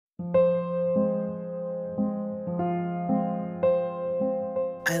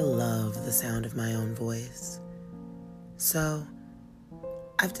I love the sound of my own voice. So,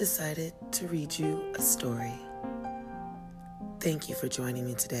 I've decided to read you a story. Thank you for joining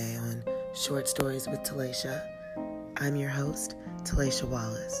me today on Short Stories with Talacia. I'm your host, Talacia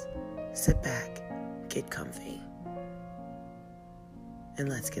Wallace. Sit back, get comfy, and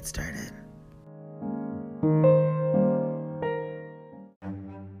let's get started.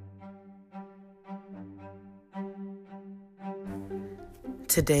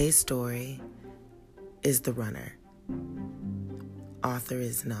 Today's story is The Runner. Author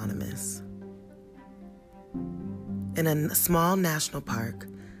is anonymous. In a small national park,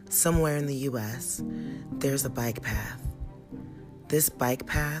 somewhere in the U.S., there's a bike path. This bike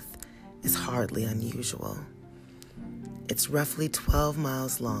path is hardly unusual. It's roughly 12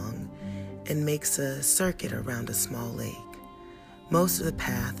 miles long and makes a circuit around a small lake. Most of the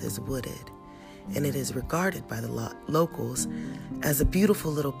path is wooded, and it is regarded by the locals as a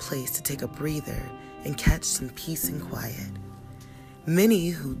beautiful little place to take a breather and catch some peace and quiet. Many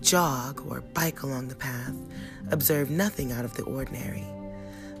who jog or bike along the path observe nothing out of the ordinary,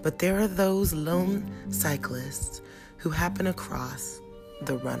 but there are those lone cyclists who happen across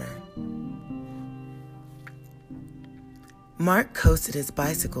the runner. Mark coasted his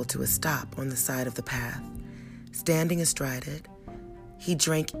bicycle to a stop on the side of the path. Standing astride it, he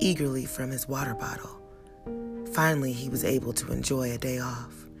drank eagerly from his water bottle. Finally, he was able to enjoy a day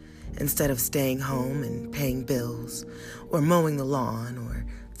off, instead of staying home and paying bills, or mowing the lawn, or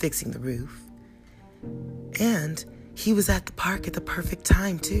fixing the roof. And he was at the park at the perfect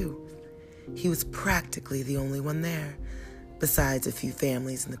time, too. He was practically the only one there, besides a few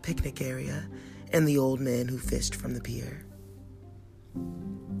families in the picnic area and the old men who fished from the pier.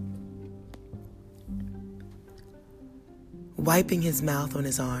 Wiping his mouth on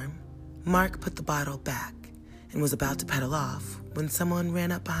his arm, Mark put the bottle back and was about to pedal off when someone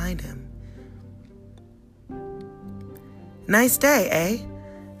ran up behind him. "Nice day, eh?"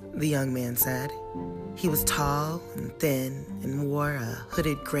 the young man said. He was tall and thin and wore a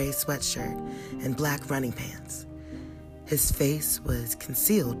hooded gray sweatshirt and black running pants. His face was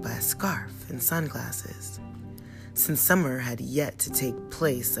concealed by a scarf and sunglasses. Since summer had yet to take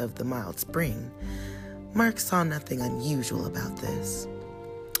place of the mild spring, Mark saw nothing unusual about this.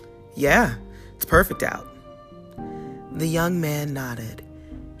 "Yeah, it's perfect out." The young man nodded.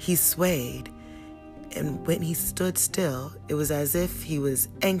 He swayed, and when he stood still, it was as if he was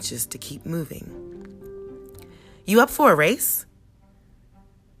anxious to keep moving. "You up for a race?"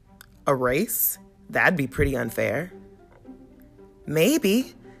 "A race? That'd be pretty unfair."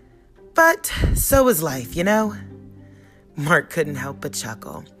 "Maybe, but so is life, you know?" Mark couldn't help but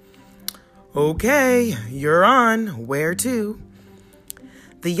chuckle. "Okay, you're on. Where to?"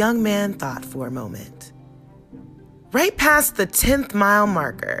 The young man thought for a moment. "Right past the 10th mile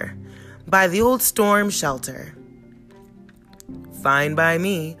marker, by the old storm shelter." "Fine by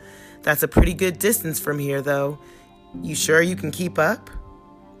me. That's a pretty good distance from here, though. You sure you can keep up?"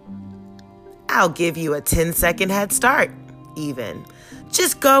 "I'll give you a 10-second head start, even.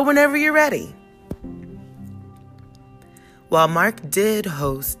 Just go whenever you're ready." While Mark did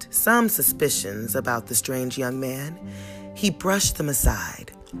host some suspicions about the strange young man, he brushed them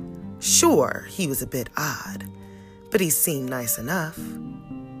aside. Sure, he was a bit odd, but he seemed nice enough.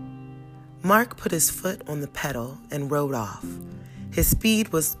 Mark put his foot on the pedal and rode off. His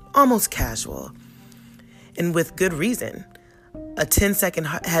speed was almost casual, and with good reason. A 10-second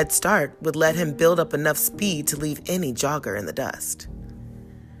head start would let him build up enough speed to leave any jogger in the dust.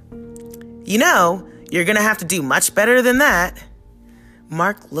 "You know, you're going to have to do much better than that."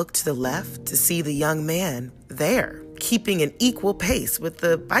 Mark looked to the left to see the young man there, keeping an equal pace with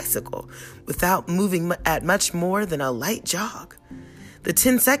the bicycle without moving at much more than a light jog. The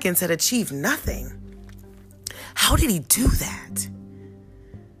 10 seconds had achieved nothing. How did he do that?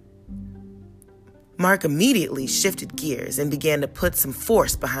 Mark immediately shifted gears and began to put some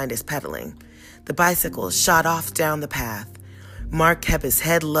force behind his pedaling. The bicycle shot off down the path. Mark kept his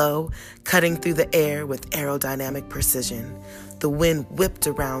head low, cutting through the air with aerodynamic precision. The wind whipped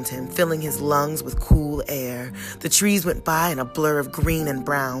around him, filling his lungs with cool air. The trees went by in a blur of green and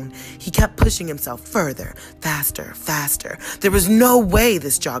brown. He kept pushing himself further, faster, faster. There was no way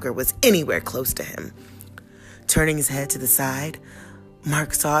this jogger was anywhere close to him. Turning his head to the side,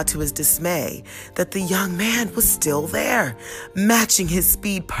 Mark saw to his dismay that the young man was still there, matching his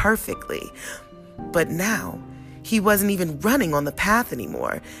speed perfectly. But now, he wasn't even running on the path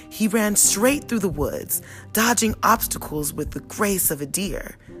anymore. He ran straight through the woods, dodging obstacles with the grace of a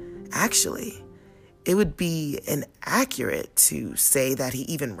deer. Actually, it would be inaccurate to say that he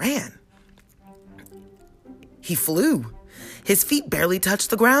even ran. He flew. His feet barely touched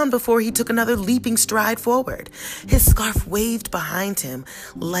the ground before he took another leaping stride forward. His scarf waved behind him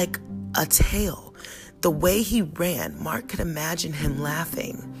like a tail. The way he ran, Mark could imagine him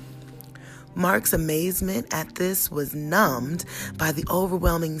laughing. Mark's amazement at this was numbed by the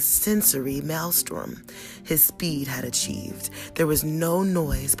overwhelming sensory maelstrom his speed had achieved. There was no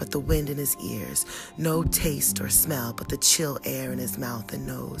noise but the wind in his ears, no taste or smell but the chill air in his mouth and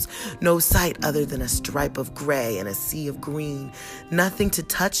nose, no sight other than a stripe of gray and a sea of green, nothing to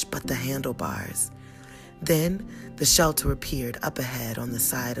touch but the handlebars. Then the shelter appeared up ahead on the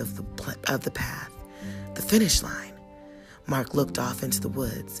side of the path, the finish line. Mark looked off into the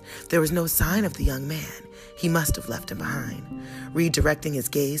woods. There was no sign of the young man. He must have left him behind. Redirecting his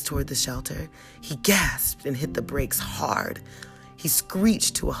gaze toward the shelter, he gasped and hit the brakes hard. He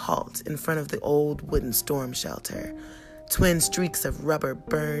screeched to a halt in front of the old wooden storm shelter. Twin streaks of rubber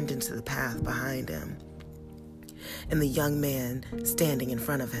burned into the path behind him, and the young man standing in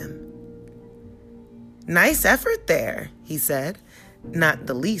front of him. "Nice effort there," he said, not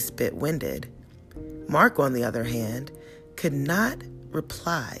the least bit winded. Mark, on the other hand, could not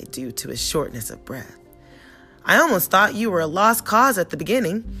reply due to his shortness of breath. "I almost thought you were a lost cause at the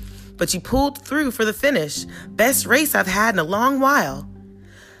beginning, but you pulled through for the finish. Best race I've had in a long while."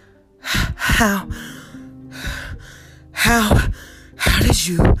 How did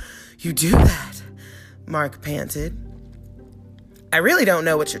you do that?" Mark panted. "I really don't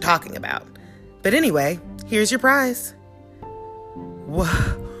know what you're talking about. But anyway, here's your prize."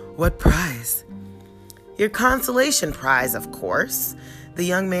 What prize?" "Your consolation prize, of course." The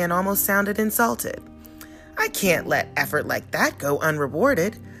young man almost sounded insulted. "I can't let effort like that go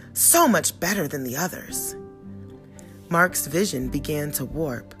unrewarded. So much better than the others." Mark's vision began to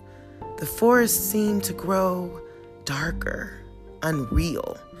warp. The forest seemed to grow darker,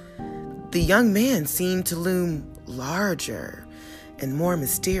 unreal. The young man seemed to loom larger and more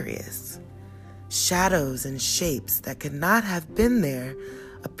mysterious. Shadows and shapes that could not have been there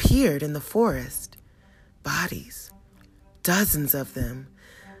appeared in the forest. Bodies, dozens of them,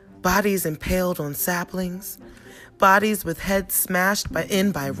 bodies impaled on saplings, bodies with heads smashed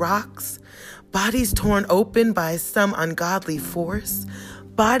by rocks, bodies torn open by some ungodly force,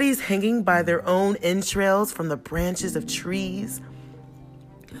 bodies hanging by their own entrails from the branches of trees.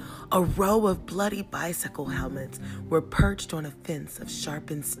 A row of bloody bicycle helmets were perched on a fence of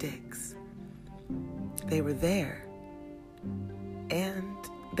sharpened sticks. They were there, and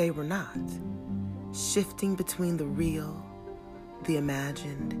they were not. Shifting between the real, the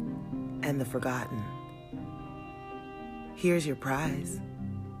imagined, and the forgotten. "Here's your prize,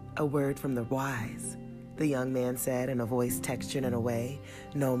 a word from the wise," the young man said in a voice textured in a way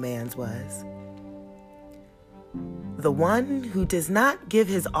no man's was. "The one who does not give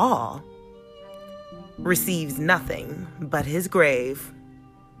his all receives nothing but his grave."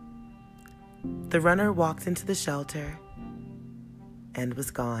 The runner walked into the shelter and was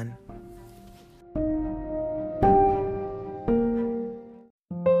gone.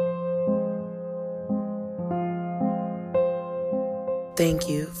 Thank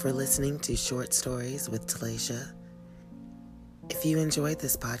you for listening to Short Stories with Talacia. If you enjoyed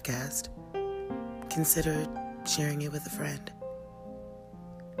this podcast, consider sharing it with a friend.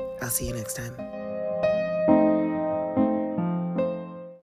 I'll see you next time.